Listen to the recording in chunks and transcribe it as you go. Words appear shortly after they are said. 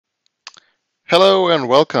Hello and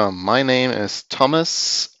welcome. My name is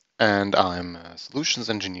Thomas and I'm a solutions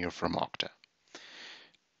engineer from Okta.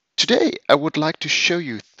 Today I would like to show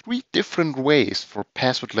you 3 different ways for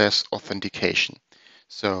passwordless authentication.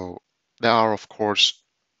 So there are of course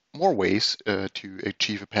more ways to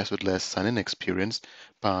achieve a passwordless sign-in experience,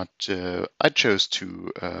 but I chose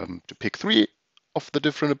to pick 3 of the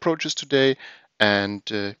different approaches today. And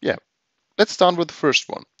yeah, let's start with the first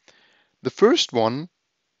one. The first one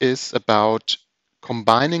is about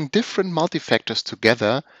combining different multi-factors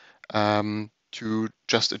together to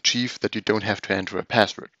just achieve that you don't have to enter a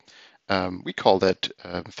password. We call that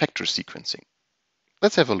factor sequencing.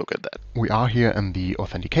 Let's have a look at that. We are here in the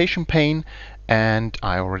authentication pane, and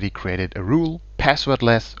I already created a rule,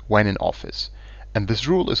 passwordless when in office. And this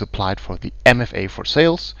rule is applied for the MFA for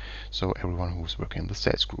sales, so everyone who's working in the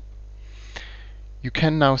sales group. You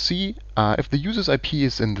can now see if the user's IP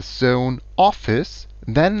is in the zone office,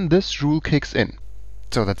 then this rule kicks in.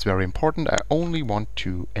 So that's very important. I only want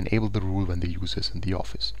to enable the rule when the user is in the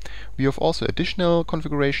office. We have also additional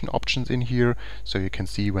configuration options in here, so you can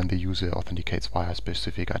see when the user authenticates via a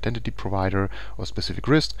specific identity provider or specific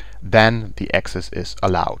risk, then the access is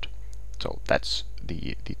allowed. So that's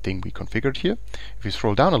the thing we configured here. If you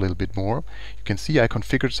scroll down a little bit more, you can see I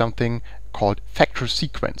configured something called factor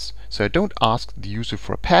sequence. So I don't ask the user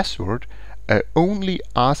for a password, I only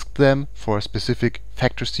ask them for a specific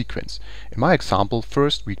factor sequence. In my example,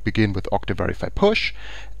 first we begin with Okta Verify Push,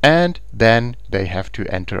 and then they have to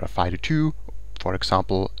enter a FIDO2, for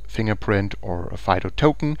example, fingerprint or a FIDO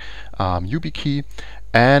token, YubiKey,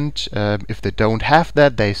 and if they don't have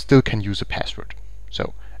that, they still can use a password.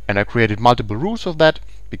 So, and I created multiple rules of that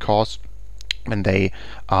because when they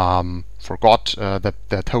forgot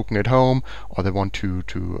their token at home, or they want to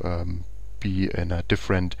be in a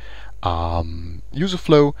different user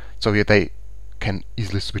flow, so they can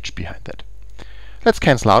easily switch behind that. Let's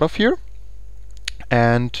cancel out of here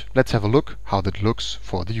and let's have a look how that looks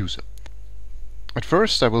for the user. At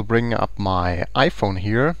first I will bring up my iPhone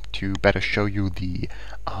here to better show you the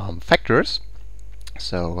factors.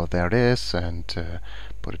 So there it is, and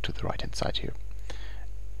put it to the right hand side here.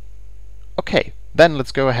 Okay, then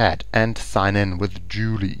let's go ahead and sign in with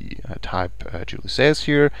Julie. I type Julie Sales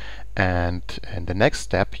here, and in the next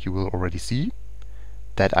step you will already see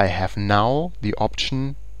that I have now the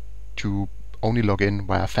option to only log in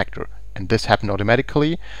via factor, and this happened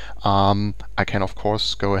automatically. I can of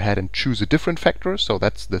course go ahead and choose a different factor, so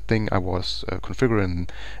that's the thing I was configuring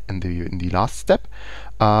in the last step,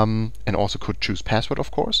 and also could choose password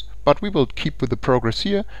of course, but we will keep with the progress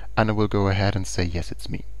here, and I will go ahead and say yes, it's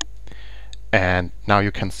me. And now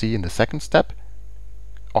you can see in the second step,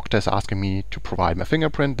 Okta is asking me to provide my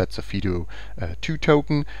fingerprint. That's a FIDO2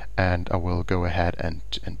 token, and I will go ahead and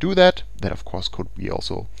do that. That of course could be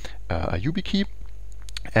also a YubiKey.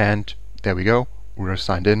 And there we go, we're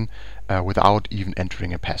signed in without even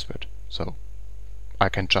entering a password. So I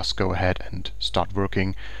can just go ahead and start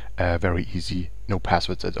working, very easy, no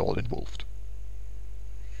passwords at all involved.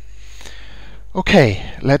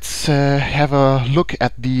 Okay, let's have a look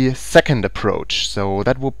at the second approach. So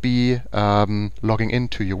that would be logging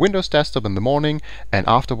into your Windows desktop in the morning, and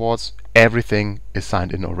afterwards everything is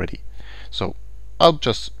signed in already. So I'm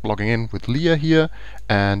just logging in with Leah here,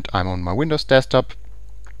 and I'm on my Windows desktop,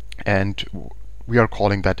 and we are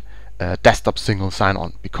calling that desktop single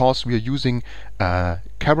sign-on because we are using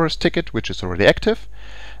Kerberos ticket, which is already active.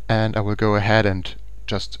 And I will go ahead and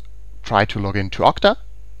just try to log into Okta.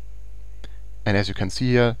 And as you can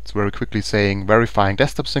see here, it's very quickly saying verifying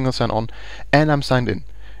desktop single sign-on, and I'm signed in.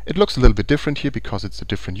 It looks a little bit different here because it's a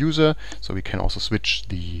different user, so we can also switch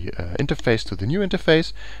the interface to the new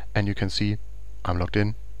interface, and you can see I'm logged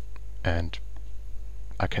in and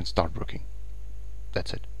I can start working.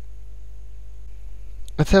 That's it.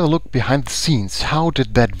 Let's have a look behind the scenes. How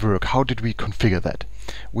did that work? How did we configure that?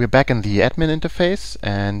 We're back in the admin interface,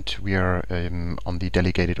 and we are on the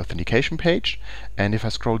delegated authentication page. And if I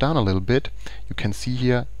scroll down a little bit, you can see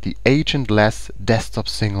here the agentless desktop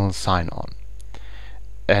single sign-on.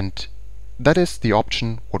 And that is the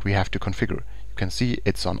option what we have to configure. You can see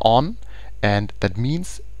it's on, and that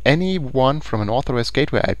means anyone from an authorized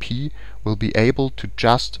gateway IP will be able to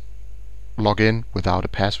just log in without a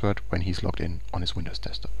password when he's logged in on his Windows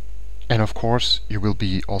desktop. And of course you will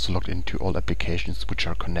be also logged into all applications which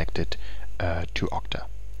are connected to Okta.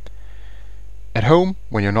 At home,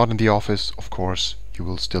 when you're not in the office, of course you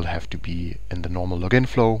will still have to be in the normal login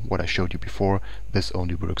flow, what I showed you before. This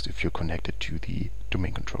only works if you're connected to the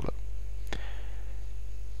domain controller.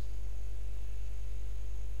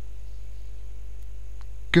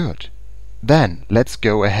 Good. Then let's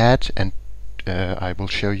go ahead and I will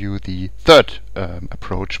show you the third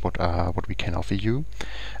approach what we can offer you.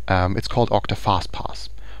 It's called Octa Fastpass.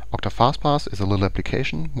 Octa Fastpass is a little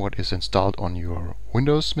application what is installed on your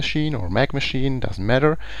Windows machine or Mac machine, doesn't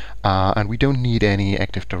matter, and we don't need any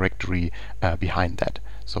Active Directory behind that.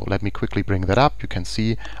 So let me quickly bring that up. You can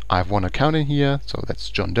see I have one account in here, so that's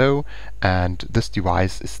John Doe, and this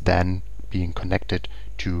device is then being connected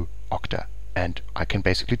to Okta, and I can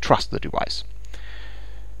basically trust the device.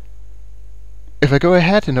 If I go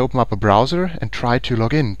ahead and open up a browser and try to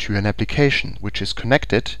log in to an application which is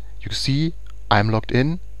connected, you see I'm logged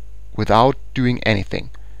in without doing anything.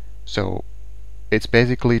 So it's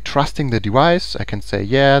basically trusting the device. I can say,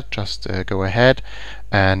 yeah, just go ahead,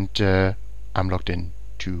 and I'm logged in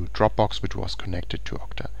to Dropbox, which was connected to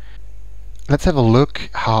Okta. Let's have a look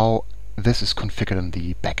how this is configured on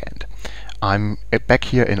the backend. I'm back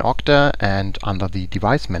here in Okta, and under the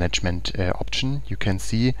device management option, you can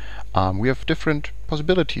see we have different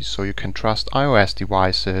possibilities. So you can trust iOS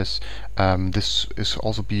devices. This is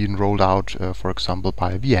also being rolled out, for example,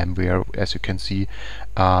 by VMware. As you can see,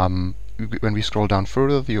 when we scroll down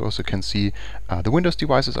further, you also can see the Windows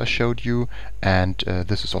devices I showed you, and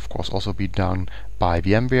this is of course also being done by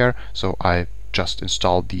VMware. So I just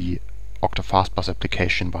installed the Octa Fastpass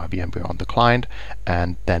application by VMware on the client,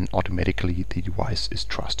 and then automatically the device is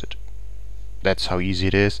trusted. That's how easy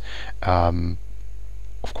it is.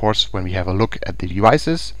 Of course, when we have a look at the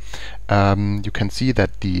devices, you can see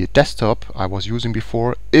that the desktop I was using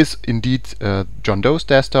before is indeed John Doe's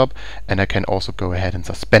desktop, and I can also go ahead and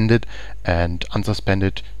suspend it and unsuspend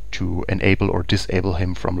it to enable or disable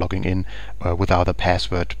him from logging in without a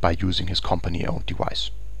password by using his company-owned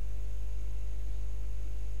device.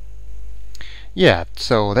 Yeah,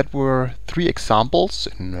 so that were 3 examples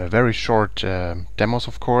in very short demos,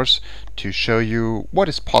 of course, to show you what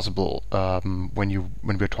is possible when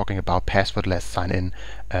we're talking about passwordless sign-in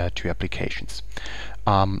to applications.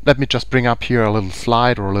 Let me just bring up here a little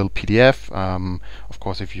slide or a little PDF. Of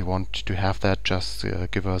course, if you want to have that, just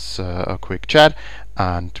give us a quick chat,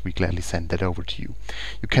 and we gladly send that over to you.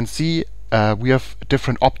 You can see we have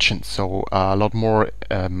different options, so a lot more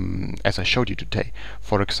as I showed you today.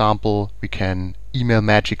 For example, we can email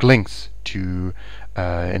magic links to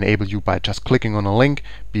enable you by just clicking on a link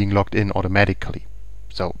being logged in automatically.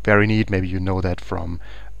 So very neat. Maybe you know that from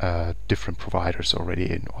different providers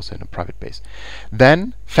already, also in a private base.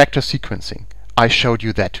 Then factor sequencing. I showed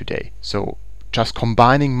you that today. So just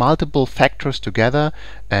combining multiple factors together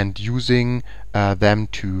and using them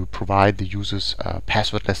to provide the users a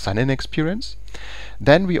passwordless sign-in experience.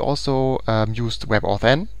 Then we also used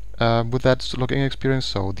WebAuthn with that login experience.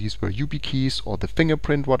 So these were YubiKeys or the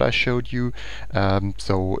fingerprint what I showed you.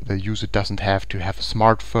 So the user doesn't have to have a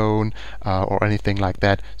smartphone or anything like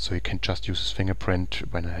that. So he can just use his fingerprint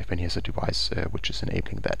when he has a device which is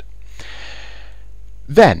enabling that.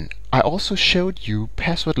 Then I also showed you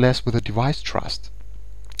passwordless with a device trust.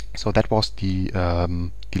 So that was the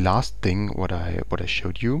last thing what I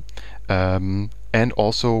showed you, and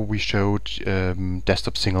also we showed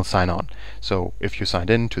desktop single sign-on. So if you signed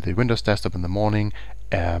in to the Windows desktop in the morning,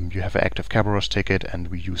 you have an active Kerberos ticket, and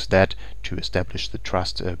we use that to establish the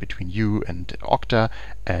trust between you and Okta,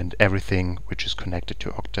 and everything which is connected to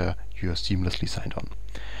Okta, you are seamlessly signed on.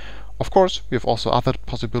 Of course, we have also other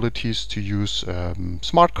possibilities to use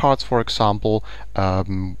smart cards, for example,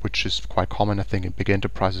 which is quite common, I think, in big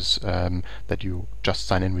enterprises, that you just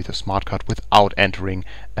sign in with a smart card without entering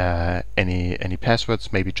any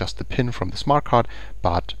passwords, maybe just the PIN from the smart card.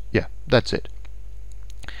 But yeah, that's it.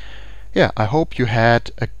 Yeah, I hope you had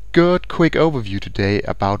a good quick overview today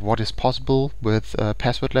about what is possible with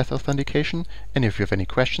passwordless authentication. And if you have any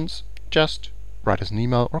questions, just write us an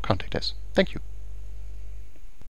email or contact us. Thank you.